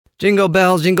Jingle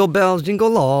bells,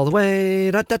 jingle all the way.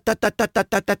 Da, da, da, da, da, da,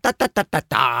 da, da, da, da, da,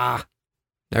 da.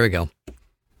 There we go.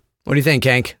 What do you think,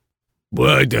 Hank?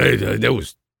 Well,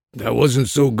 that wasn't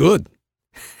so good.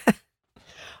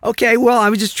 Okay, well,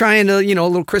 I was just trying to, a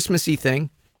little Christmassy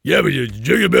thing. Yeah, but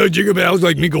jingle bells,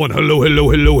 like me going, hello, hello,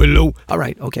 hello, hello. All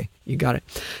right, okay, you got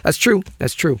it. That's true.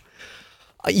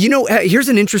 Here's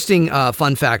an interesting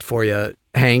fun fact for you,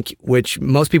 Hank, which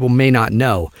most people may not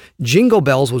know. Jingle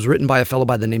Bells was written by a fellow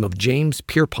by the name of James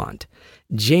Pierpont.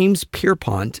 James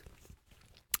Pierpont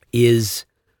is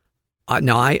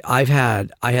now I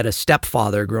had a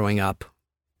stepfather growing up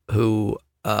who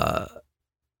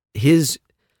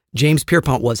James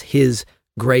Pierpont was his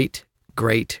great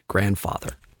grandfather.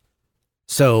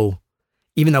 So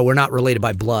even though we're not related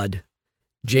by blood,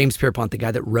 James Pierpont, the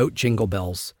guy that wrote Jingle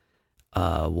Bells,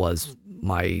 was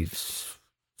my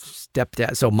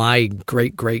stepdad. So my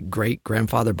great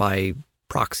grandfather by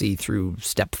proxy through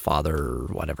stepfather or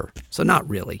whatever. So not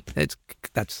really.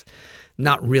 That's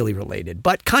not really related,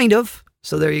 but kind of.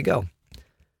 So there you go.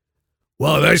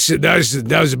 Well,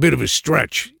 that was a bit of a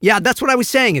stretch. Yeah, that's what I was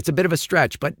saying. It's a bit of a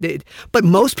stretch, but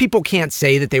most people can't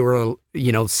say that they were,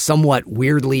 somewhat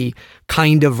weirdly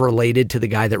kind of related to the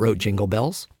guy that wrote Jingle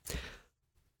Bells.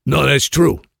 No, that's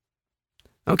true.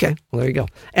 Okay, well, there you go.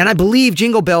 And I believe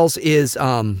Jingle Bells is,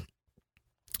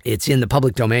 it's in the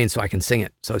public domain, so I can sing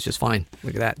it. So it's just fine.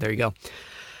 Look at that. There you go.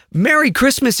 Merry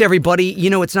Christmas, everybody.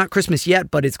 It's not Christmas yet,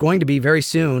 but it's going to be very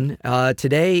soon.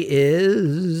 Today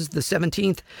is the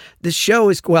 17th. This show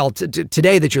is,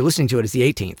 today that you're listening to it is the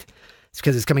 18th. It's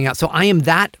because it's coming out. So I am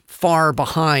that far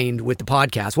behind with the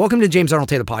podcast. Welcome to James Arnold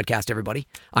Taylor Podcast, everybody.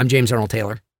 I'm James Arnold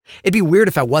Taylor. It'd be weird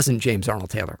if I wasn't James Arnold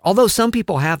Taylor. Although some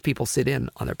people have people sit in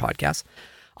on their podcasts.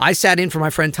 I sat in for my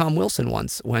friend Tom Wilson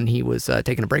once when he was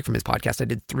taking a break from his podcast. I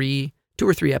did two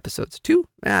or three episodes.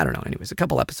 I don't know. Anyways, a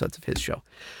couple episodes of his show.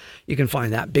 You can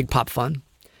find that. Big Pop Fun.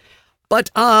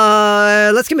 But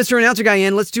let's get Mr. Announcer Guy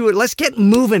in. Let's do it. Let's get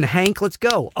moving, Hank. Let's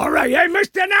go. All right. Hey,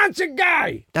 Mr. Announcer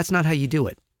Guy. That's not how you do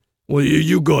it. Well,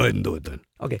 you go ahead and do it then.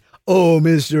 Okay. Oh,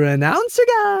 Mr. Announcer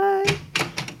Guy.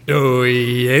 Oh,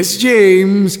 yes,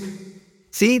 James.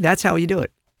 See, that's how you do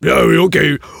it. Yeah,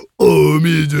 okay. Oh,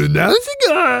 Mr. Announcer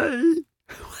Guy.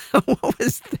 What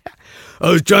was that? I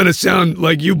was trying to sound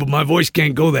like you, but my voice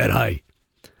can't go that high.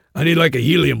 I need like a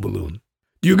helium balloon.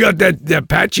 You got that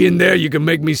patch in there? You can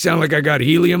make me sound like I got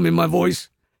helium in my voice?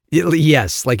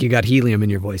 Yes, like you got helium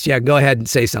in your voice. Yeah, go ahead and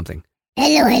say something.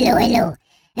 Hello.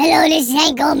 Hello, this is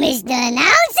Hank, Mr.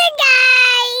 Announcer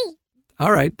Guy.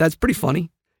 All right, that's pretty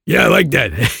funny. Yeah, I like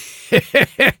that.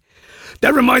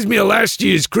 That reminds me of last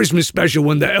year's Christmas special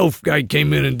when the elf guy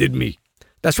came in and did me.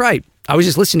 That's right. I was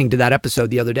just listening to that episode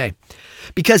the other day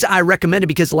because I recommended,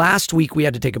 because last week we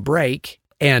had to take a break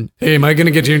and... Hey, am I going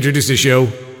to get to introduce the show?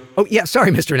 Oh, yeah,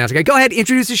 sorry, Mr. Announcer Guy. Go ahead,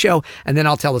 introduce the show, and then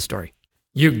I'll tell the story.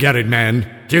 You got it, man.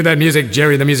 Cue that music,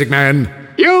 Jerry the Music Man.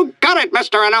 You got it,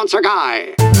 Mr. Announcer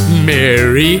Guy.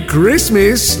 Merry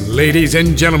Christmas, ladies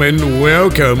and gentlemen.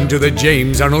 Welcome to the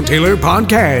James Arnold Taylor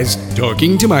Podcast.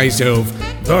 Talking to myself,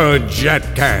 the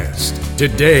JATcast.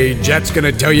 Today, Jat's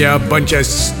gonna tell you a bunch of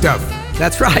stuff.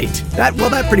 That's right. That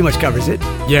pretty much covers it.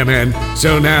 Yeah, man.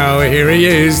 So now, here he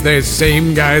is, the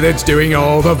same guy that's doing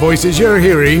all the voices you're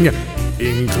hearing,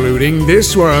 including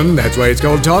this one. That's why it's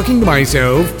called Talking to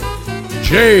Myself.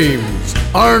 James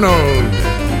Arnold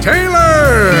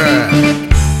Taylor!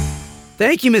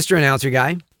 Thank you, Mr. Announcer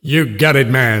Guy. You got it,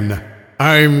 man.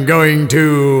 I'm going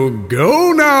to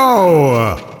go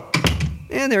now.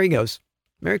 And there he goes.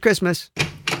 Merry Christmas.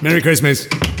 Merry Christmas.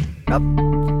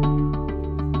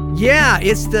 Yeah,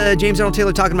 it's the James Arnold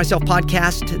Taylor Talking to Myself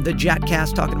podcast, the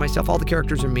JATcast Talking to Myself. All the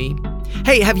characters are me.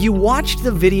 Hey, have you watched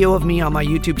the video of me on my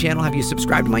YouTube channel? Have you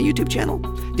subscribed to my YouTube channel?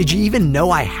 Did you even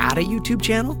know I had a YouTube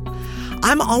channel?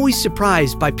 I'm always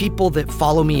surprised by people that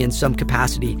follow me in some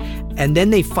capacity, and then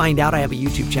they find out I have a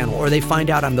YouTube channel, or they find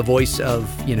out I'm the voice of,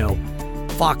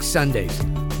 Fox Sundays.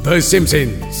 The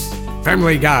Simpsons,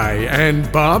 Family Guy,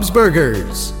 and Bob's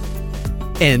Burgers.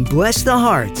 And bless the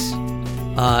hearts.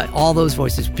 All those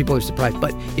voices, people are surprised.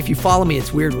 But if you follow me,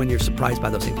 it's weird when you're surprised by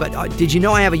those things. But did you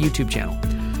know I have a YouTube channel?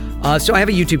 So I have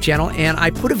a YouTube channel, and I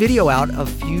put a video out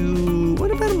about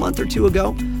a month or two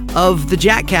ago, of the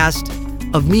JATcast,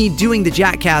 of me doing the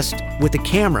JATcast with a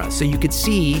camera, so you could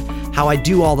see how I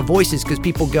do all the voices, because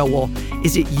people go, well,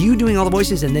 is it you doing all the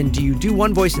voices, and then do you do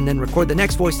one voice and then record the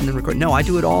next voice and then record? No, I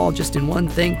do it all just in one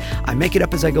thing. I make it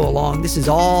up as I go along. This is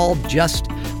all just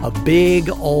a big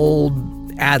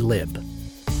old ad-lib.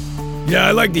 Yeah,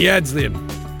 I like the ad-lib.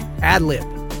 Ad-lib.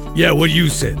 Yeah, what you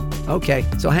said. Okay,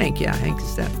 so Hank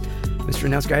is that. Mr.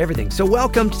 Announce Guy Everything. So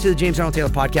welcome to the James Arnold Taylor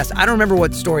podcast. I don't remember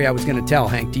what story I was going to tell,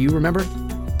 Hank. Do you remember?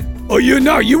 Oh, you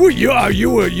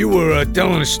were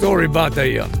telling a story about I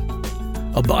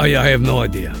have no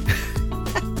idea.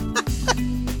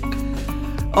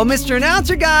 Oh, Mr.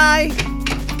 Announcer Guy.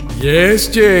 Yes,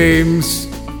 James.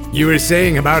 You were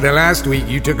saying about it last week.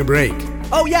 You took a break.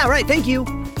 Oh, yeah, right. Thank you.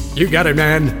 You got it,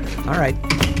 man. All right.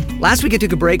 Last week I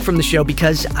took a break from the show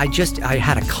because I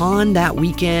had a con that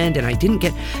weekend and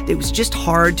it was just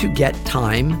hard to get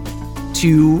time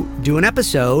to do an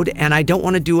episode, and I don't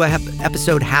want to do an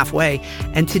episode halfway.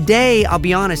 And today, I'll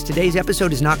be honest, today's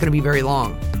episode is not going to be very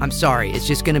long. I'm sorry. It's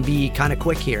just going to be kind of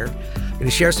quick here. I'm going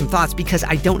to share some thoughts because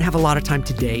I don't have a lot of time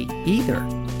today either.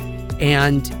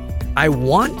 And I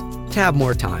want to have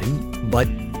more time, but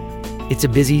it's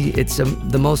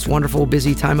the most wonderful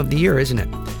busy time of the year, isn't it?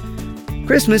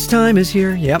 Christmas time is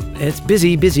here. Yep, it's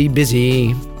busy, busy,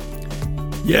 busy.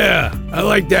 Yeah, I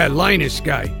like that Linus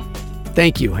guy.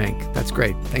 Thank you, Hank. That's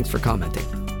great. Thanks for commenting.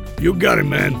 You got it,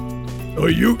 man. Oh,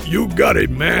 you got it,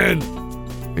 man.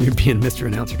 You're being Mr.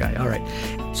 Announcer Guy. All right.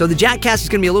 So the JATcast is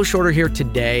going to be a little shorter here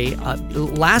today.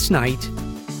 Last night,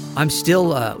 I'm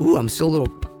still a little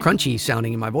crunchy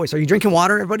sounding in my voice. Are you drinking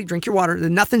water, everybody? Drink your water.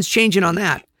 Nothing's changing on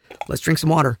that. Let's drink some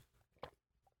water.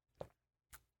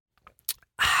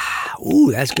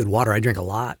 Ooh, that's good water. I drink a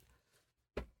lot.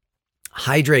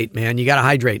 Hydrate, man. You got to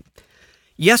hydrate.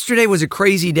 Yesterday was a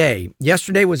crazy day.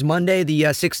 Yesterday was Monday, the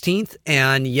 16th.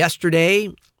 And yesterday,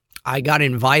 I got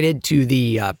invited to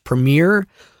the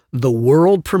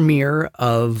world premiere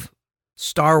of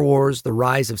Star Wars, The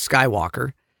Rise of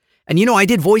Skywalker. And, I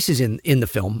did voices in the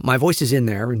film. My voice is in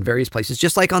there in various places,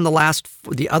 just like on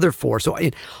the other four. So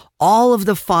in all of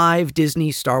the 5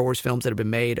 Disney Star Wars films that have been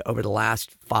made over the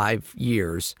last 5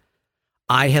 years,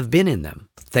 I have been in them,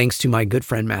 thanks to my good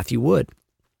friend Matthew Wood,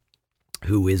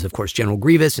 who is, of course, General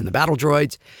Grievous in the Battle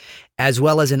Droids, as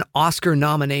well as an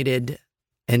Oscar-nominated,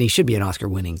 and he should be an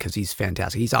Oscar-winning because he's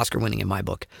fantastic. He's Oscar-winning in my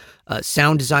book,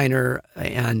 sound designer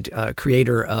and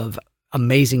creator of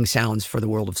amazing sounds for the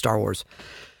world of Star Wars.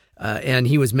 And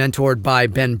he was mentored by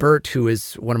Ben Burt, who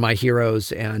is one of my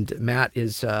heroes, and Matt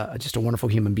is just a wonderful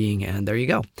human being, and there you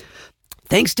go.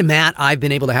 Thanks to Matt, I've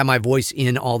been able to have my voice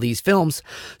in all these films.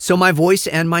 So my voice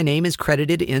and my name is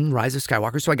credited in Rise of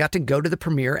Skywalker. So I got to go to the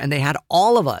premiere and they had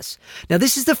all of us. Now,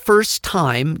 this is the first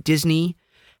time Disney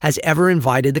has ever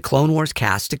invited the Clone Wars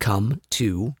cast to come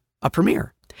to a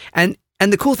premiere. And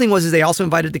the cool thing was they also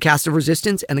invited the cast of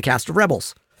Resistance and the cast of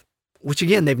Rebels, which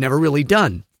again, they've never really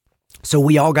done. So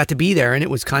we all got to be there and it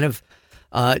was kind of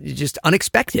just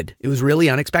unexpected. It was really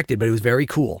unexpected, but it was very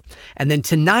cool. And then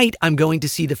tonight, I'm going to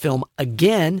see the film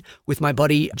again with my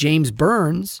buddy James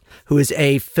Burns, who is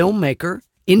a filmmaker,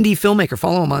 indie filmmaker.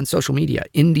 Follow him on social media,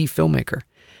 indie filmmaker.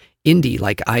 Indie,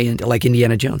 like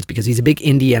Indiana Jones, because he's a big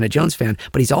Indiana Jones fan,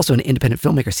 but he's also an independent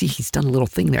filmmaker. See, he's done a little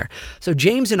thing there. So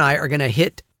James and I are going to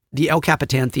hit the El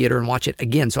Capitan Theater and watch it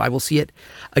again. So I will see it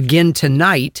again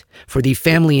tonight for the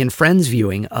family and friends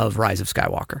viewing of Rise of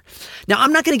Skywalker. Now,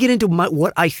 I'm not going to get into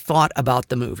what I thought about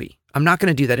the movie. I'm not going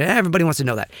to do that. Everybody wants to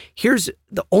know that. Here's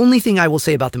the only thing I will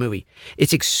say about the movie.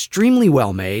 It's extremely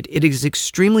well made. It is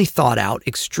extremely thought out,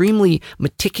 extremely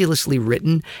meticulously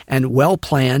written and well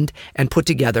planned and put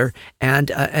together,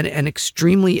 and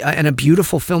extremely and a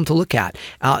beautiful film to look at.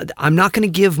 I'm not going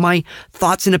to give my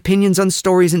thoughts and opinions on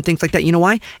stories and things like that. You know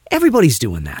why? Everybody's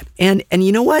doing that. And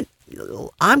you know what?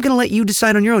 I'm going to let you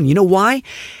decide on your own. You know why?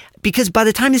 Because by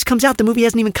the time this comes out, the movie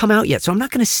hasn't even come out yet. So I'm not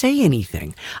going to say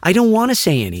anything. I don't want to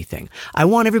say anything. I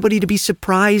want everybody to be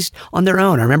surprised on their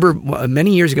own. I remember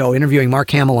many years ago interviewing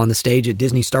Mark Hamill on the stage at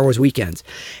Disney Star Wars Weekends.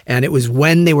 And it was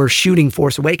when they were shooting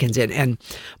Force Awakens. And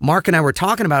Mark and I were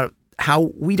talking about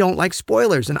how we don't like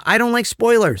spoilers. And I don't like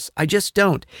spoilers. I just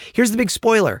don't. Here's the big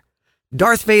spoiler.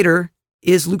 Darth Vader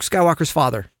is Luke Skywalker's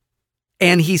father.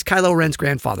 And he's Kylo Ren's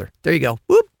grandfather. There you go.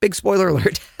 Whoop, big spoiler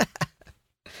alert.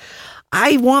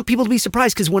 I want people to be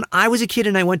surprised because when I was a kid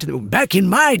and I went to back in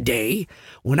my day,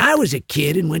 when I was a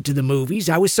kid and went to the movies,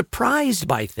 I was surprised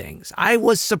by things. I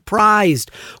was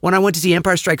surprised when I went to see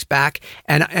Empire Strikes Back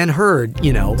and heard,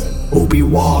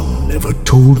 Obi-Wan never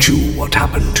told you what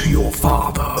happened to your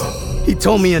father. He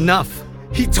told me enough.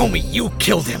 He told me you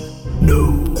killed him.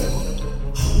 No,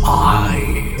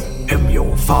 I am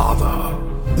your father.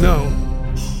 No,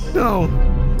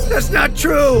 that's not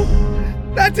true.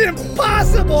 That's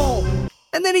impossible.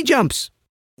 And then he jumps.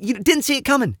 You didn't see it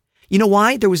coming. You know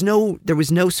why? There was no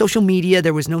social media.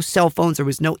 There was no cell phones. There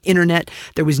was no internet.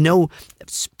 There was no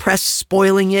press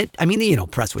spoiling it. I mean,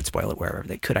 press would spoil it wherever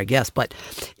they could, I guess. But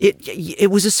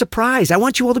it was a surprise. I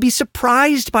want you all to be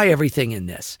surprised by everything in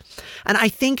this. And I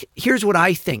think, here's what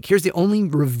I think. Here's the only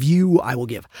review I will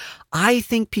give. I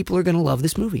think people are going to love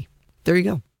this movie. There you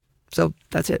go. So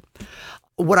that's it.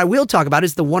 What I will talk about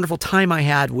is the wonderful time I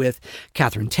had with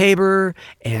Catherine Tabor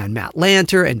and Matt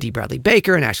Lanter and Dee Bradley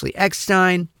Baker and Ashley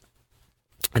Eckstein.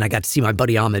 And I got to see my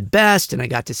buddy Ahmed Best, and I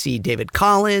got to see David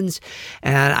Collins,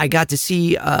 and I got to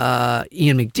see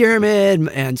Ian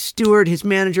McDermott and Stuart, his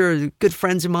manager, good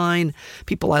friends of mine,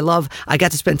 people I love. I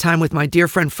got to spend time with my dear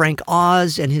friend Frank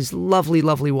Oz and his lovely,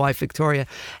 lovely wife, Victoria.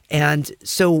 And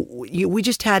so we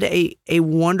just had a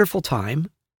wonderful time.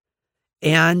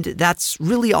 And that's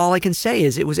really all I can say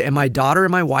is and my daughter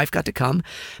and my wife got to come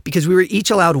because we were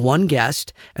each allowed one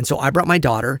guest. And so I brought my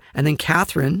daughter, and then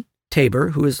Catherine Tabor,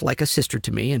 who is like a sister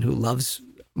to me and who loves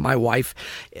my wife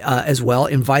as well,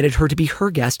 invited her to be her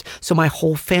guest. So my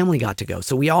whole family got to go.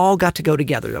 So we all got to go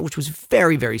together, which was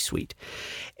very, very sweet.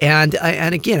 And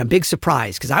again, a big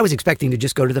surprise because I was expecting to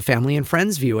just go to the family and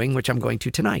friends viewing, which I'm going to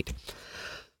tonight.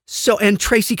 So, and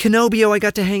Tracy Canobio, I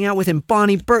got to hang out with him.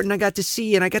 Bonnie Burton, I got to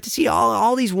see, and I got to see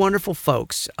all these wonderful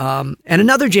folks. And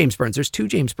another James Burns. There's two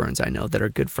James Burns I know that are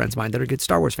good friends of mine that are good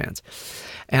Star Wars fans.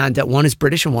 And one is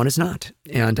British and one is not.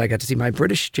 And I got to see my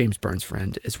British James Burns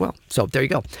friend as well. So there you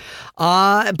go.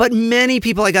 But many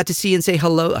people I got to see and say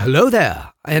hello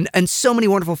there. And so many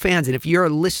wonderful fans. And if you're a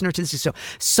listener to this, so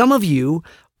some of you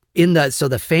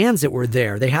the fans that were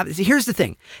there, here's the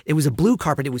thing. It was a blue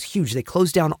carpet. It was huge. They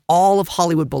closed down all of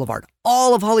Hollywood Boulevard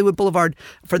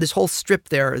for this whole strip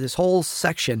there, this whole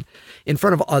section in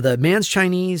front of the Mann's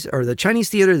Chinese or the Chinese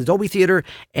Theater, the Dolby Theater,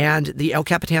 and the El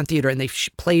Capitan Theater. And they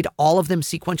played all of them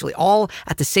sequentially, all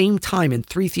at the same time in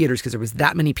 3 theaters because there was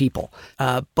that many people.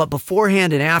 But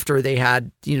beforehand and after, they had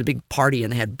a big party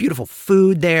and they had beautiful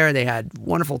food there. They had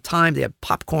wonderful time. They had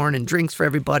popcorn and drinks for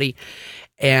everybody.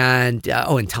 And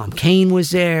Tom Kane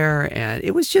was there, and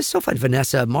it was just so fun.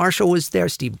 Vanessa Marshall was there,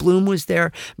 Steve Bloom was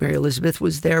there, Mary Elizabeth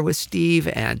was there with Steve,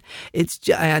 and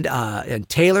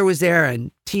Taylor was there, and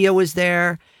Tia was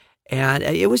there, and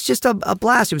it was just a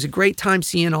blast. It was a great time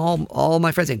seeing all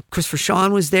my friends. And Christopher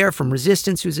Sean was there from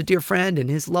Resistance, who's a dear friend, and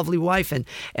his lovely wife,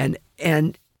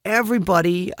 and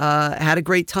everybody had a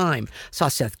great time. Saw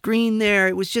Seth Green there.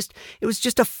 It was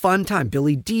just a fun time.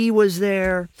 Billy Dee was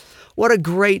there. What a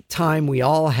great time we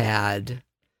all had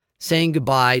saying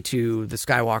goodbye to the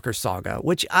Skywalker saga,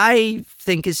 which I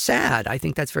think is sad. I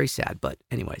think that's very sad. But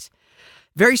anyways,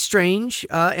 very strange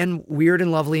and weird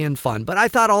and lovely and fun. But I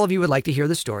thought all of you would like to hear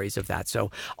the stories of that.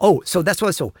 So that's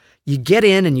what. So you get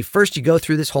in and you go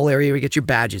through this whole area where you get your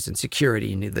badges and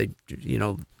security and the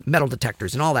metal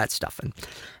detectors and all that stuff.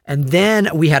 And then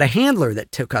we had a handler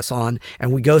that took us on,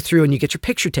 and we go through and you get your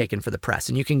picture taken for the press,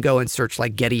 and you can go and search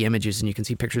like Getty Images and you can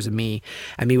see pictures of me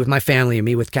and me with my family and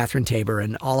me with Catherine Tabor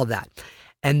and all of that.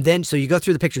 And then, so you go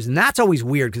through the pictures, and that's always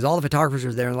weird because all the photographers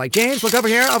are there and like, James, look over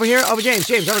here, over James,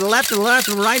 over to the left, and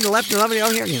the right, and the left, and the left,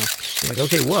 over here, You're like,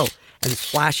 okay, whoa. And it's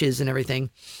flashes and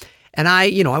everything. And I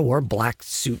wore a black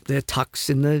suit, the tux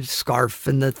and the scarf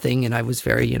and the thing, and I was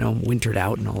very, wintered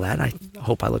out and all that. I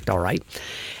hope I looked all right.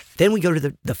 Then we go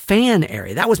to the fan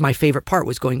area. That was my favorite part,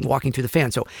 was walking through the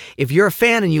fan. So if you're a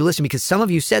fan and you listen, because some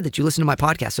of you said that you listen to my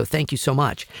podcast, so thank you so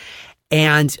much.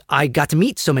 And I got to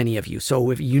meet so many of you.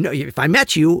 So if I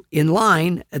met you in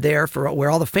line there for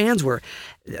where all the fans were,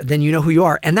 then you know who you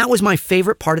are. And that was my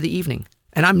favorite part of the evening.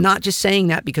 And I'm not just saying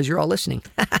that because you're all listening.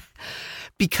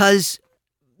 Because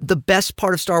the best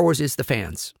part of Star Wars is the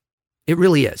fans. It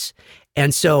really is.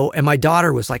 And my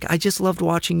daughter was like, I just loved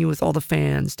watching you with all the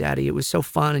fans, Daddy. It was so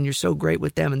fun, and you're so great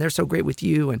with them, and they're so great with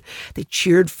you, and they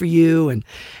cheered for you, and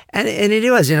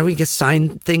it was, we could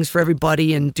sign things for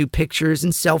everybody and do pictures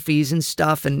and selfies and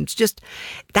stuff, and it's just,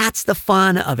 that's the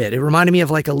fun of it. It reminded me of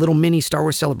like a little mini Star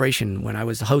Wars celebration when I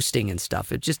was hosting and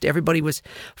stuff. It just, everybody was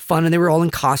fun, and they were all in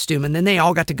costume, and then they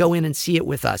all got to go in and see it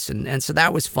with us, and so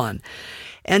that was fun.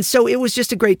 And so it was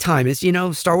just a great time. It's,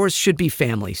 Star Wars should be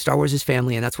family. Star Wars is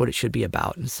family, and that's what it should be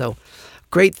about. And so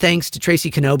great thanks to Tracy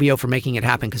Canobio for making it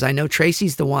happen, because I know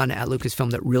Tracy's the one at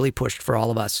Lucasfilm that really pushed for all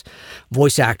of us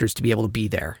voice actors to be able to be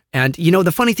there. And,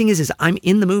 the funny thing is I'm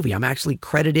in the movie. I'm actually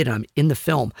credited. I'm in the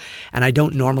film, and I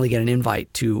don't normally get an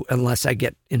invite unless I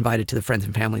get invited to the friends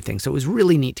and family thing. So it was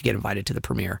really neat to get invited to the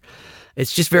premiere.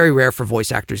 It's just very rare for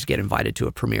voice actors to get invited to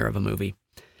a premiere of a movie.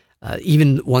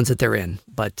 Even ones that they're in,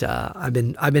 but I've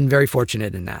been very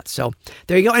fortunate in that. So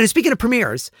there you go. And speaking of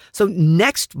premieres, so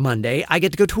next Monday I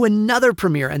get to go to another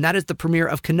premiere, and that is the premiere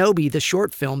of Kenobi, the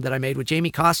short film that I made with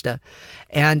Jamie Costa.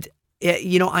 And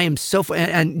I am so,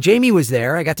 and Jamie was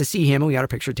there. I got to see him and we got a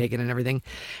picture taken and everything.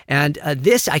 And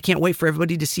this, I can't wait for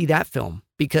everybody to see that film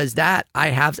because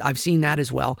I've seen that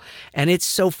as well. And it's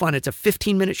so fun. It's a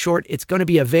 15-minute short. It's going to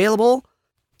be available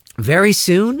very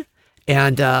soon.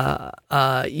 And,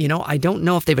 I don't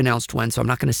know if they've announced when, so I'm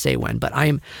not going to say when, but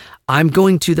I'm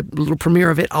going to the little premiere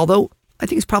of it. Although I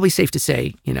think it's probably safe to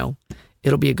say,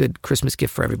 it'll be a good Christmas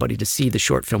gift for everybody to see the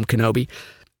short film Kenobi.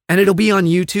 And it'll be on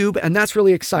YouTube, and that's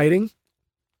really exciting.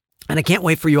 And I can't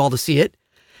wait for you all to see it.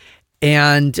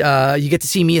 And you get to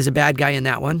see me as a bad guy in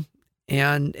that one.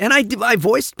 And I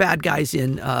voiced bad guys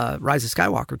in Rise of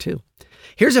Skywalker too.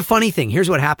 Here's a funny thing. Here's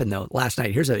what happened though last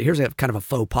night. Here's a kind of a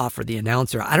faux pas for the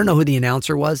announcer. I don't know who the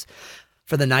announcer was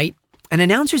for the night. And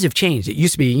announcers have changed. It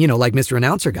used to be, like Mr.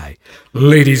 Announcer Guy.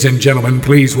 Ladies and gentlemen,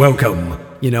 please welcome.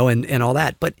 And all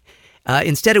that. But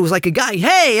instead, it was like a guy,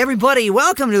 hey, everybody,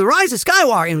 welcome to the Rise of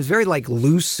Skywalker. And it was very like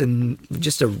loose and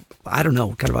just kind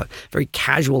of a very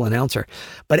casual announcer.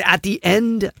 But at the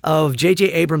end of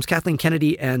J.J. Abrams, Kathleen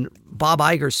Kennedy, and Bob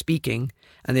Iger speaking,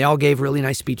 and they all gave really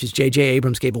nice speeches. J.J.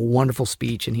 Abrams gave a wonderful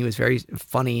speech, and he was very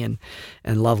funny and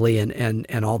lovely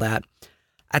and all that.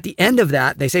 At the end of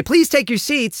that, they say, please take your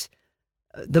seats.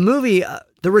 The movie,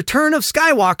 The Return of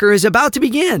Skywalker, is about to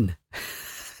begin.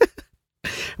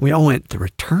 We all went, The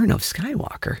Return of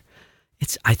Skywalker?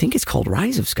 I think it's called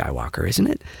Rise of Skywalker, isn't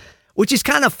it? Which is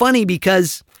kind of funny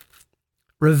because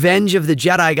Revenge of the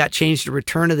Jedi got changed to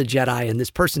Return of the Jedi, and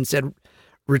this person said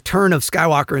Return of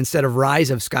Skywalker instead of Rise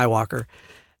of Skywalker,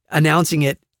 announcing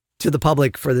it to the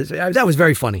public for this. That was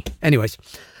very funny. Anyways,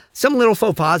 some little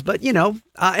faux pas, but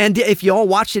and if you all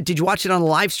watched it, did you watch it on the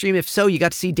live stream? If so, you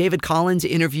got to see David Collins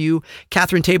interview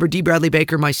Catherine Tabor, D. Bradley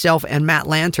Baker, myself, and Matt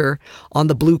Lanter on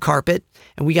the blue carpet.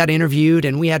 And we got interviewed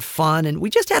and we had fun and we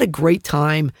just had a great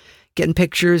time getting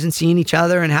pictures and seeing each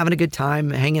other and having a good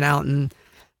time hanging out and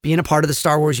being a part of the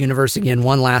Star Wars universe again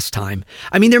one last time.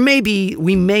 I mean,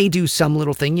 we may do some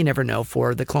little thing, you never know,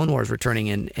 for the Clone Wars returning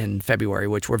in February,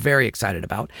 which we're very excited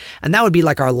about. And that would be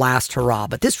like our last hurrah.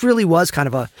 But this really was kind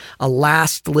of a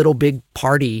last little big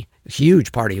party,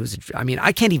 huge party. It was,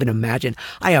 I can't even imagine.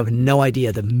 I have no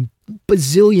idea the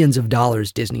bazillions of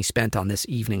dollars Disney spent on this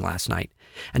evening last night.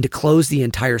 And to close the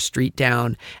entire street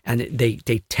down, and they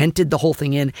tented the whole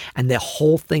thing in, and the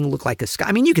whole thing looked like a sky.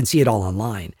 I mean, you can see it all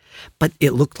online, but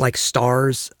it looked like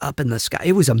stars up in the sky.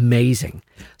 It was amazing.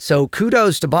 So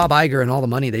kudos to Bob Iger and all the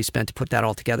money they spent to put that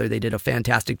all together. They did a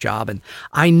fantastic job, and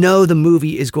I know the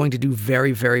movie is going to do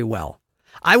very, very well.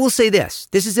 I will say this.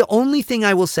 This is the only thing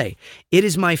I will say. It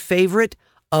is my favorite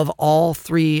of all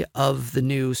three of the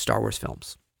new Star Wars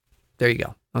films. There you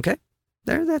go. Okay?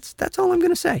 That's all I'm going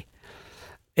to say.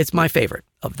 It's my favorite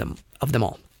of them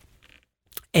all.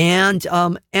 And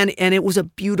it was a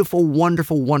beautiful,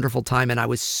 wonderful, wonderful time. And I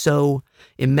was so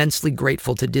immensely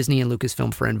grateful to Disney and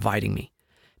Lucasfilm for inviting me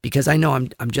because I know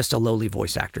I'm just a lowly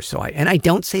voice actor. So I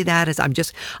don't say that as I'm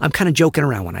kind of joking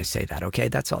around when I say that. Okay.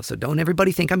 That's all. So don't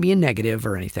everybody think I'm being negative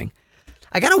or anything.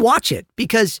 I got to watch it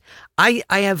because I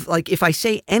have if I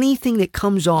say anything that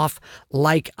comes off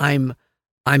like I'm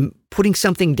putting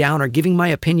something down or giving my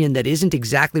opinion that isn't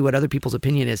exactly what other people's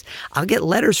opinion is, I'll get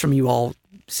letters from you all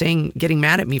getting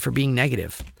mad at me for being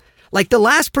negative. Like the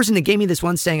last person that gave me this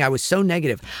one saying I was so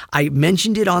negative, I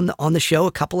mentioned it on the show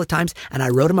a couple of times and I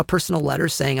wrote him a personal letter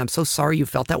saying, I'm so sorry you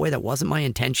felt that way. That wasn't my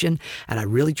intention. And I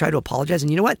really tried to apologize.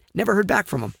 And you know what? Never heard back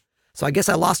from him. So I guess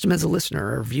I lost him as a listener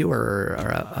or a viewer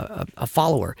or a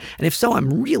follower. And if so,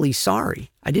 I'm really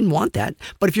sorry. I didn't want that.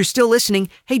 But if you're still listening,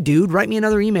 hey, dude, write me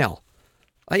another email.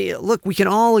 Look, we can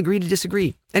all agree to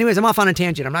disagree. Anyways, I'm off on a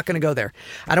tangent. I'm not going to go there.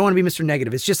 I don't want to be Mr.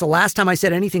 Negative. It's just the last time I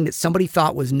said anything that somebody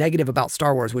thought was negative about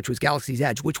Star Wars, which was Galaxy's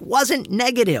Edge, which wasn't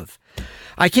negative.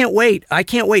 I can't wait.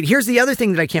 Here's the other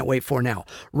thing that I can't wait for now.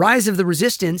 Rise of the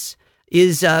Resistance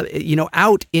is,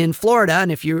 out in Florida. And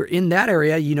if you're in that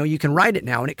area, you can ride it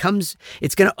now. And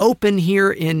it's going to open here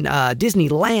in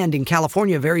Disneyland in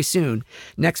California very soon,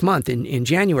 next month in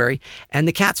January. And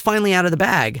the cat's finally out of the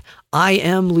bag. I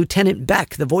am Lieutenant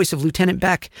Beck, the voice of Lieutenant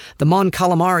Beck, the Mon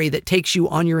Calamari that takes you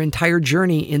on your entire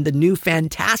journey in the new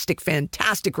fantastic,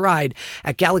 fantastic ride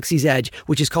at Galaxy's Edge,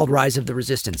 which is called Rise of the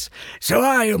Resistance. So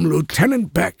I am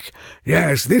Lieutenant Beck.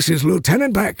 Yes, this is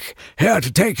Lieutenant Beck, here to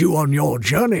take you on your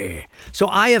journey. So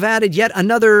I have added yet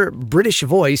another British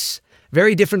voice,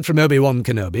 very different from Obi-Wan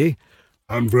Kenobi.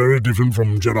 And very different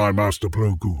from Jedi Master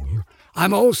Plo Koon.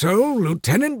 I'm also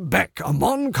Lieutenant Beck, a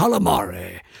Mon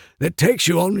Calamari that takes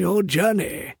you on your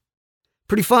journey.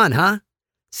 Pretty fun, huh?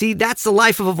 See, that's the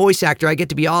life of a voice actor. I get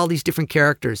to be all these different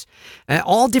characters,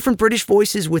 all different British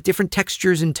voices with different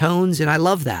textures and tones, and I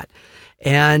love that.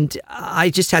 And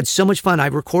I just had so much fun. I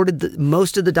recorded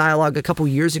most of the dialogue a couple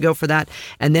years ago for that,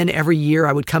 and then every year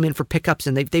I would come in for pickups,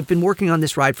 and they've been working on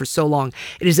this ride for so long.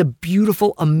 It is a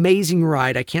beautiful, amazing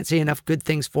ride. I can't say enough good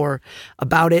things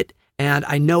about it. And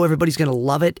I know everybody's going to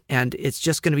love it, and it's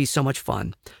just going to be so much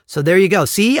fun. So there you go.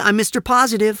 See, I'm Mr.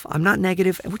 Positive. I'm not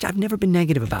negative, which I've never been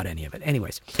negative about any of it.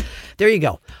 Anyways, there you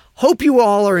go. Hope you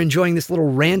all are enjoying this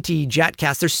little ranty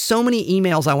JATcast. There's so many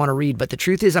emails I want to read, but the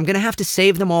truth is I'm going to have to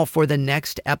save them all for the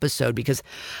next episode because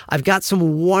I've got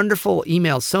some wonderful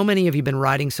emails. So many of you have been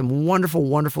writing some wonderful,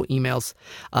 wonderful emails,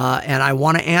 and I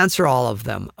want to answer all of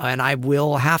them, and I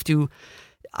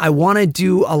want to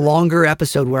do a longer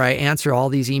episode where I answer all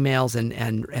these emails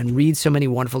and read so many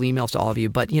wonderful emails to all of you.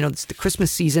 But, it's the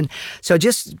Christmas season. So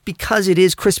just because it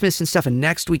is Christmas and stuff, and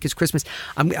next week is Christmas,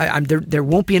 there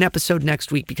won't be an episode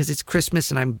next week because it's Christmas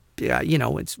and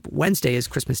it's Wednesday is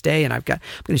Christmas Day, and I'm going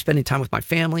to be spending time with my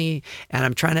family,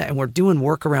 and and we're doing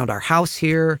work around our house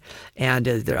here, and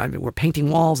we're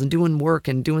painting walls and doing work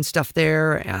and doing stuff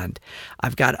there. And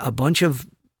I've got a bunch of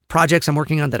projects I'm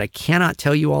working on that I cannot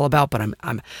tell you all about, but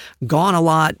I'm gone a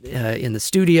lot in the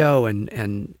studio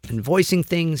and voicing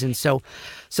things, and so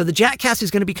the JATcast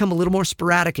is going to become a little more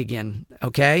sporadic again.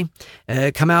 Okay,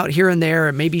 come out here and there,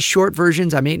 maybe short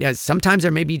versions. Sometimes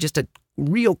there may be just a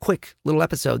real quick little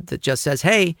episode that just says,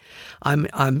 "Hey,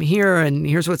 I'm here, and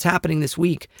here's what's happening this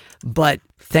week," but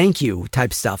thank you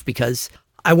type stuff because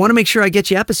I want to make sure I get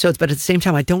you episodes, but at the same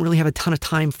time, I don't really have a ton of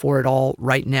time for it all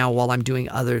right now while I'm doing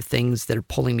other things that are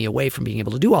pulling me away from being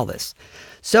able to do all this.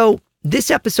 So this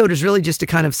episode is really just to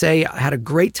kind of say I had a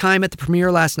great time at the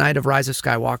premiere last night of Rise of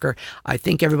Skywalker. I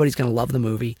think everybody's going to love the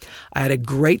movie. I had a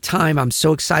great time. I'm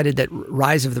so excited that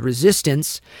Rise of the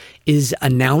Resistance is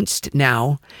announced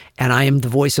now, and I am the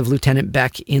voice of Lieutenant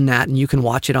Beck in that, and you can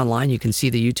watch it online. You can see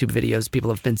the YouTube videos.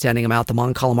 People have been sending them out. The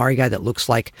Mon Calamari guy that looks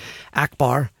like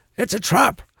Akbar. It's a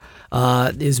trap.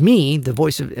 Is me, the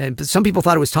voice of. Some people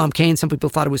thought it was Tom Kane. Some people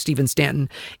thought it was Stephen Stanton.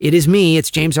 It is me. It's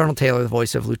James Arnold Taylor, the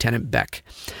voice of Lieutenant Beck,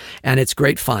 and it's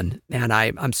great fun. And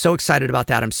I'm so excited about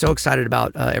that. I'm so excited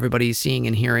about everybody seeing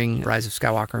and hearing Rise of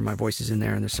Skywalker. My voice is in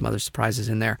there, and there's some other surprises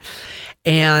in there,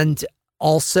 and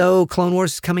also Clone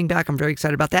Wars is coming back. I'm very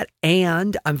excited about that,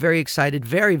 and I'm very excited,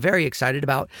 very, very excited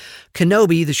about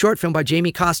Kenobi, the short film by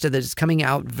Jamie Costa that is coming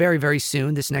out very, very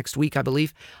soon, this next week, I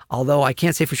believe. Although I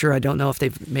can't say for sure. I don't know if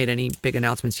they've made any big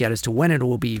announcements yet as to when it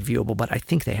will be viewable, but I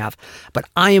think they have. But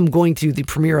I am going to the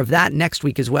premiere of that next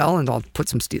week as well, and I'll put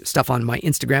some stuff on my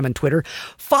Instagram and Twitter.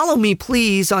 Follow me,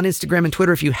 please, on Instagram and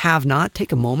Twitter if you have not.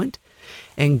 Take a moment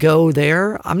and go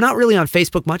there. I'm not really on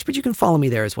Facebook much, but you can follow me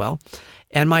there as well.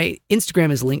 And my Instagram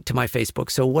is linked to my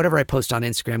Facebook, so whatever I post on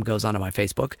Instagram goes onto my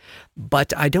Facebook.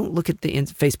 But I don't look at the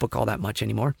Facebook all that much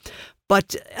anymore.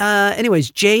 But anyways,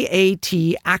 JAT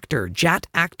Actor, JAT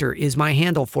Actor is my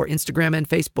handle for Instagram and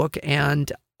Facebook,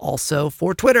 and also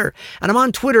for Twitter. And I'm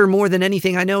on Twitter more than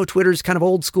anything. I know Twitter's kind of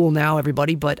old school now,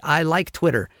 everybody, but I like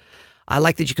Twitter. I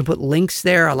like that you can put links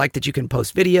there. I like that you can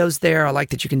post videos there. I like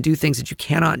that you can do things that you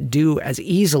cannot do as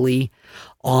easily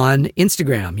on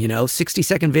Instagram,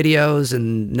 60-second videos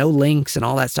and no links and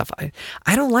all that stuff. I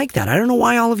don't like that. I don't know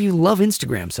why all of you love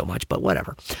Instagram so much, but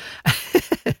whatever.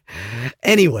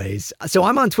 Anyways, so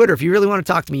I'm on Twitter. If you really want to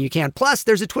talk to me, you can. Plus,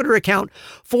 there's a Twitter account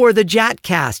for the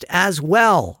JATcast as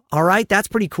well. All right, that's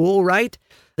pretty cool, right?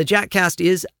 The JATcast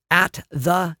is at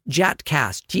the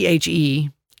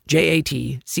JATcast,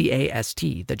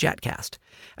 JATcast, the JATcast.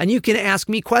 And you can ask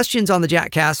me questions on the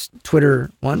JATcast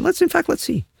Twitter one. Let's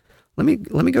see. Let me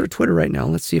go to Twitter right now.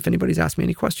 Let's see if anybody's asked me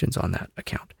any questions on that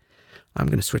account. I'm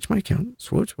going to switch my account.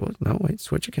 Switch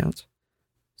accounts.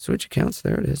 Switch accounts.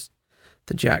 There it is.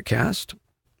 The JATcast.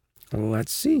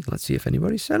 Let's see. Let's see if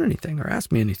anybody said anything or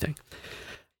asked me anything.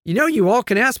 You all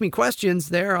can ask me questions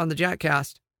there on the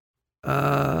JATcast.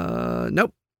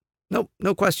 Nope,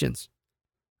 no questions.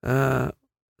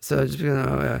 So just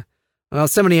well,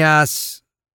 somebody asks,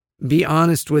 be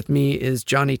honest with me, is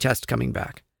Johnny Test coming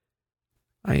back?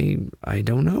 I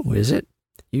don't know. Is it?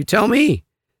 You tell me.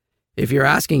 If you're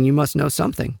asking, you must know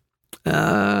something.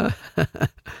 But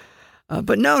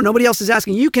no, nobody else is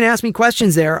asking. You can ask me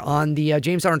questions there on the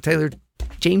James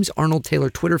Arnold Taylor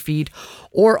Twitter feed,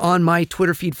 or on my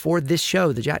Twitter feed for this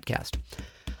show, the JATcast.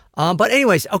 But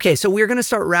anyways, okay, so we're going to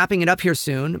start wrapping it up here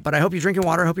soon, but I hope you're drinking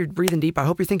water. I hope you're breathing deep. I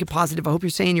hope you're thinking positive. I hope you're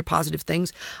saying your positive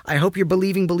things. I hope you're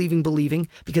believing,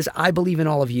 because I believe in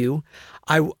all of you.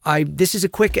 This is a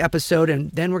quick episode,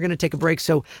 and then we're going to take a break.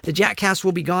 So the JATcast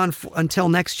will be gone until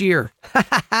next year.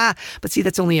 But see,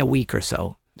 that's only a week or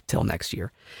so till next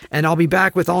year. And I'll be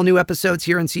back with all new episodes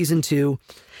here in season 2.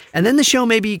 And then the show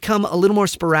may become a little more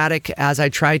sporadic as I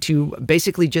try to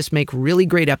basically just make really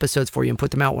great episodes for you and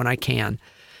put them out when I can.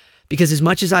 Because as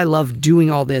much as I love doing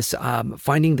all this,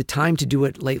 finding the time to do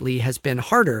it lately has been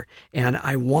harder. And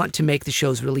I want to make the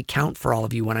shows really count for all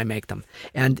of you when I make them.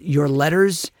 And your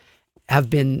letters have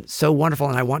been so wonderful,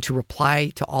 and I want to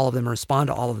reply to all of them and respond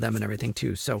to all of them and everything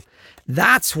too. So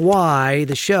that's why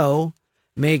the show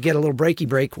may get a little breaky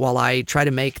break while I try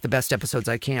to make the best episodes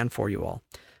I can for you all.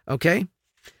 Okay?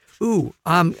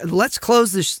 Let's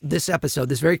close this episode,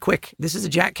 this very quick. This is a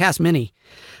JATcast mini.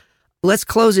 Let's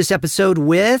close this episode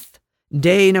with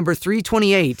day number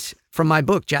 328 from my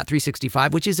book, JAT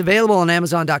 365, which is available on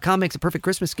Amazon.com. Makes a perfect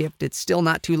Christmas gift. It's still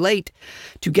not too late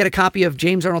to get a copy of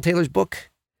James Arnold Taylor's book,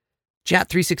 JAT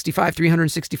 365,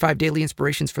 365 Daily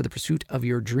Inspirations for the Pursuit of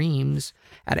Your Dreams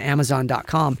at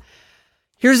Amazon.com.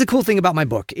 Here's the cool thing about my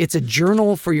book. It's a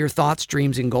journal for your thoughts,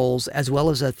 dreams, and goals, as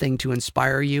well as a thing to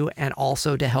inspire you and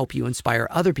also to help you inspire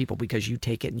other people, because you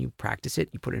take it and you practice it,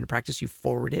 you put it into practice, you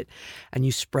forward it, and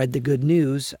you spread the good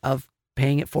news of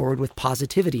paying it forward with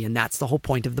positivity. And that's the whole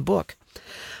point of the book.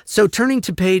 So turning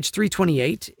to page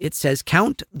 328, it says,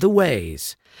 count the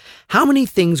ways. How many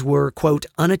things were, quote,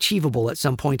 unachievable at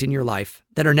some point in your life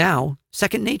that are now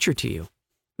second nature to you?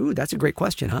 Ooh, that's a great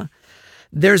question, huh?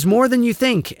 There's more than you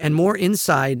think and more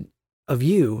inside of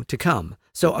you to come.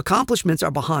 So accomplishments are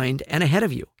behind and ahead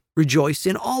of you. Rejoice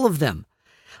in all of them.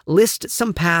 List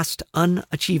some past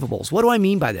unachievables. What do I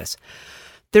mean by this?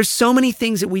 There's so many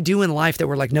things that we do in life that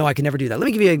we're like, no, I can never do that. Let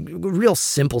me give you a real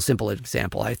simple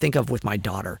example. I think of with my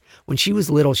daughter. When she was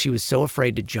little, she was so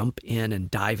afraid to jump in and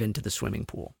dive into the swimming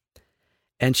pool.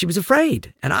 And she was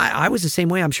afraid. And I was the same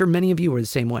way. I'm sure many of you were the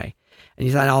same way. And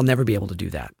you thought, I'll never be able to do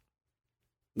that.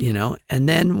 You know, and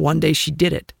then one day she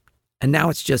did it. And now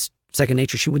it's just second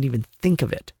nature. She wouldn't even think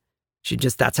of it.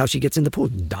 That's how she gets in the pool.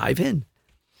 Dive in.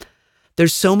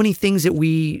 There's so many things that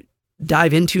we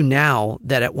dive into now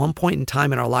that at one point in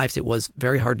time in our lives, it was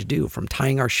very hard to do, from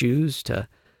tying our shoes to,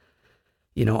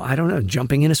 I don't know,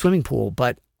 jumping in a swimming pool,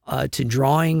 but to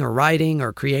drawing or writing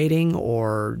or creating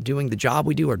or doing the job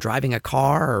we do or driving a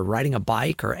car or riding a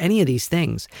bike or any of these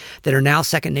things that are now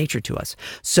second nature to us.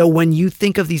 So when you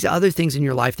think of these other things in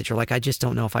your life that you're like, I just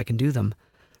don't know if I can do them,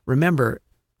 remember,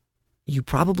 you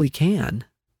probably can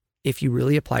if you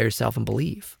really apply yourself and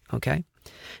believe, okay?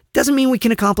 Doesn't mean we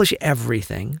can accomplish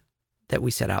everything that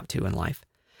we set out to in life,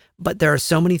 but there are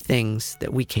so many things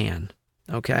that we can,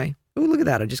 okay? Oh, look at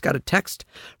that. I just got a text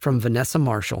from Vanessa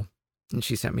Marshall. And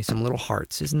she sent me some little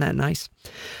hearts. Isn't that nice?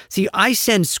 See, I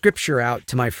send scripture out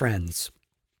to my friends.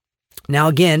 Now,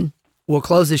 again, we'll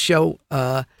close the show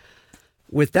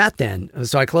with that then.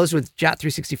 So I closed with JAT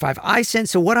 365.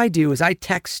 So what I do is I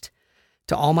text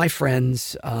to all my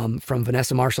friends, from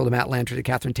Vanessa Marshall to Matt Lanter to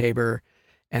Catherine Tabor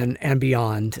and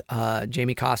beyond,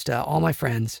 Jamie Costa, all my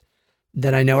friends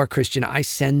that I know are Christian. I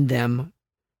send them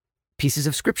pieces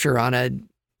of scripture on a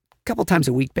couple times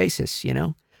a week basis,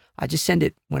 I just send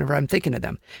it whenever I'm thinking of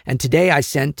them. And today I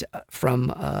sent from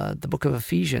the book of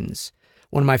Ephesians,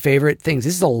 one of my favorite things.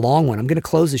 This is a long one. I'm going to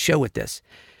close the show with this.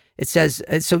 It says,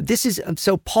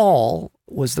 so Paul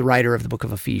was the writer of the book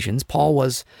of Ephesians. Paul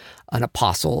was an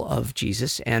apostle of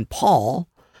Jesus, and Paul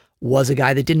was a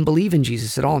guy that didn't believe in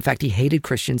Jesus at all. In fact, he hated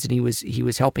Christians, and he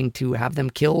was helping to have them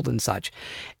killed and such.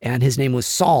 And his name was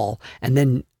Saul. And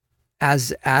then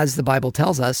as the Bible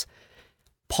tells us,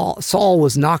 Saul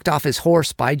was knocked off his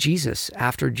horse by Jesus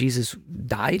after Jesus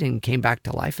died and came back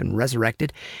to life and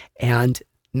resurrected, and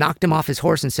knocked him off his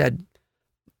horse and said,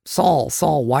 Saul,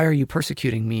 Saul, why are you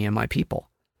persecuting me and my people?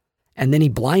 And then he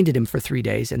blinded him for 3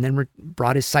 days and then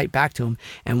brought his sight back to him.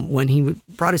 And when he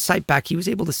brought his sight back, he was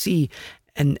able to see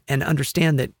and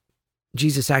understand that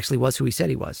Jesus actually was who he said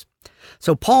he was.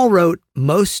 So Paul wrote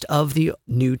most of the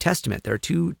New Testament. There are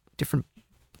 2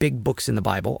 big books in the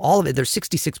Bible. All of it, there's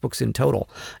 66 books in total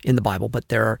in the Bible, but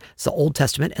it's the Old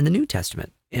Testament and the New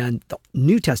Testament. And the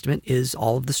New Testament is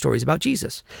all of the stories about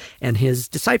Jesus and his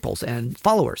disciples and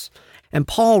followers. And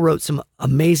Paul wrote some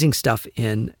amazing stuff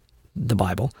in the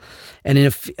Bible. And in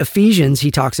Ephesians,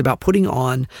 he talks about putting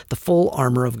on the full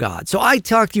armor of God. So I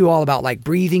talked to you all about like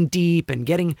breathing deep and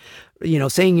getting,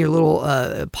 saying your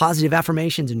little positive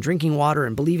affirmations and drinking water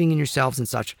and believing in yourselves and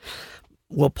such.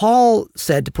 Well, Paul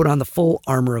said to put on the full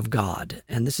armor of God,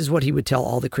 and this is what he would tell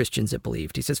all the Christians that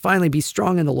believed. He says, finally, be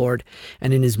strong in the Lord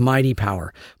and in his mighty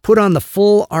power. Put on the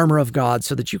full armor of God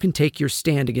so that you can take your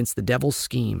stand against the devil's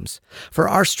schemes. For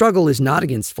our struggle is not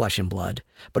against flesh and blood,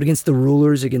 but against the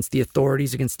rulers, against the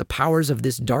authorities, against the powers of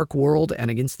this dark world, and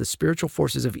against the spiritual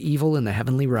forces of evil in the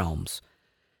heavenly realms.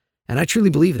 And I truly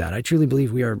believe that. I truly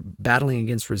believe we are battling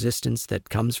against resistance that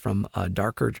comes from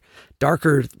darker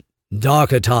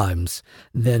times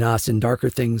than us, and darker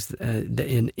things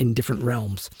in different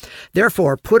realms.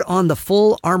 Therefore, put on the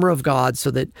full armor of God so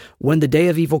that when the day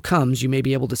of evil comes, you may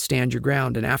be able to stand your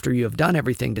ground. And after you have done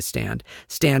everything to stand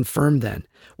firm then,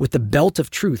 with the belt of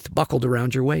truth buckled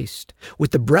around your waist,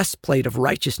 with the breastplate of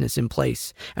righteousness in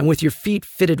place, and with your feet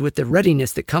fitted with the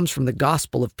readiness that comes from the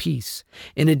gospel of peace.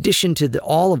 In addition to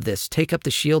all of this, take up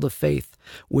the shield of faith,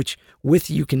 which with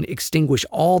you can extinguish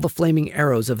all the flaming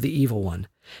arrows of the evil one.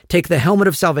 Take the helmet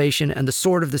of salvation and the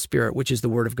sword of the Spirit, which is the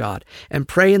word of God, and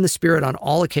pray in the Spirit on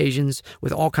all occasions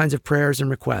with all kinds of prayers and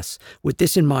requests. With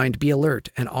this in mind, be alert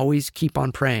and always keep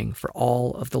on praying for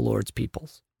all of the Lord's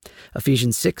peoples.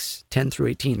 Ephesians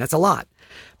 6:10-18. That's a lot.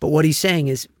 But what he's saying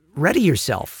is ready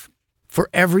yourself for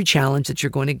every challenge that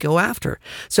you're going to go after.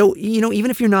 So,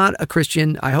 even if you're not a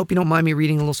Christian, I hope you don't mind me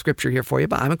reading a little scripture here for you,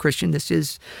 but I'm a Christian. This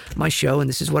is my show, and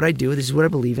this is what I do. This is what I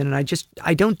believe in, and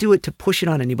I don't do it to push it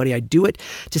on anybody. I do it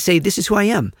to say, this is who I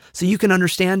am, so you can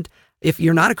understand, if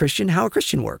you're not a Christian, how a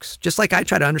Christian works. Just like I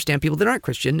try to understand people that aren't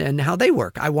Christian and how they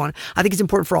work. I think it's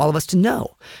important for all of us to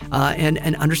know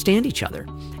and understand each other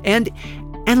and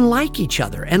like each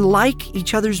other and like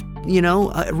each other's,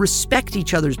 respect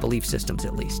each other's belief systems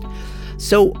at least.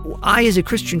 So I, as a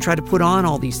Christian, try to put on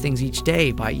all these things each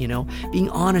day by, being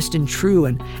honest and true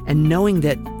and knowing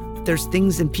that there's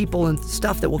things and people and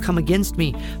stuff that will come against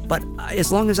me. But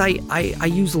as long as I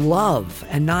use love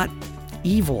and not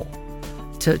evil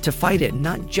to fight it,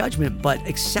 not judgment, but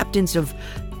acceptance of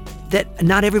that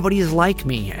not everybody is like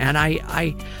me. And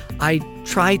I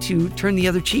try to turn the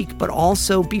other cheek, but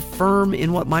also be firm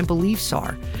in what my beliefs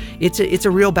are. It's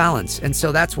a real balance. And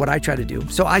so that's what I try to do.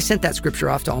 So I sent that scripture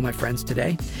off to all my friends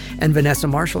today. And Vanessa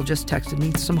Marshall just texted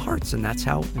me some hearts. And that's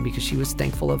because she was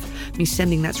thankful of me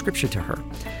sending that scripture to her.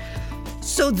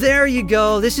 So there you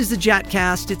go. This is the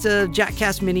JATcast. It's a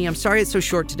JATcast mini. I'm sorry it's so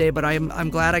short today, but I'm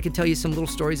glad I could tell you some little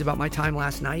stories about my time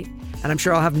last night. And I'm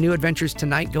sure I'll have new adventures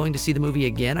tonight going to see the movie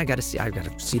again. I got to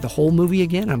see the whole movie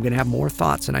again. I'm going to have more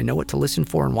thoughts, and I know what to listen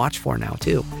for and watch for now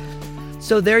too.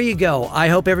 So there you go. I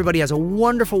hope everybody has a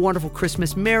wonderful, wonderful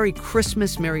Christmas. Merry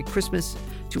Christmas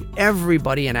to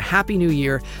everybody, and a Happy New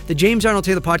Year. The James Arnold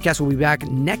Taylor Podcast will be back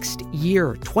next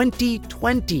year,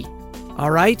 2020. All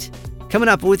right? Coming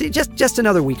up with it, just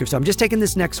another week or so. I'm just taking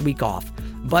this next week off.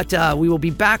 But we will be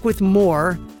back with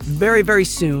more very, very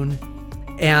soon.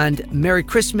 And Merry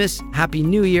Christmas, Happy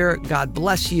New Year, God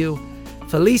bless you,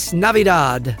 Feliz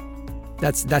Navidad.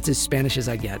 That's as Spanish as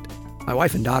I get. My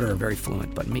wife and daughter are very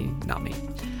fluent, but me, not me.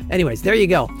 Anyways, there you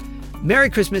go. Merry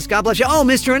Christmas, God bless you. Oh,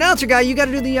 Mr. Announcer Guy, you got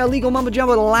to do the legal mumbo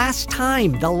jumbo the last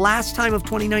time of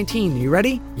 2019. You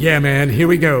ready? Yeah, man, here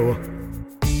we go.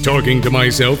 Talking to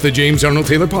Myself, the James Arnold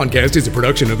Taylor Podcast is a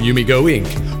production of Yumigo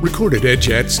Inc., recorded at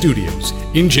JAT Studios.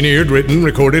 Engineered, written,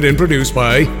 recorded, and produced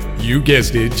by, you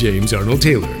guessed it, James Arnold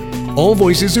Taylor. All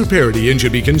voices are parody and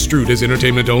should be construed as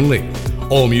entertainment only.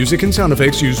 All music and sound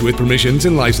effects used with permissions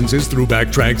and licenses through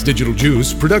Backtracks, Digital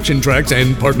Juice, Production Tracks,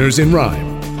 and Partners in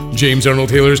Rhyme. James Arnold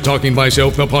Taylor's Talking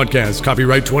Myself, the Podcast,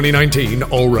 copyright 2019,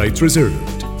 all rights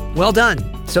reserved. Well done.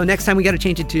 So next time we got to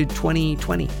change it to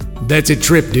 2020. That's a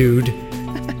trip, dude.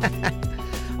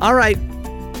 All right.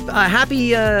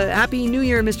 Happy New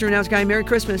Year, Mr. Announce Guy. Merry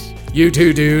Christmas. You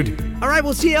too, dude. All right.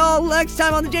 We'll see you all next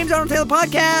time on the James Arnold Taylor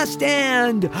Podcast.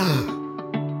 And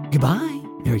goodbye.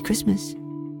 Merry Christmas.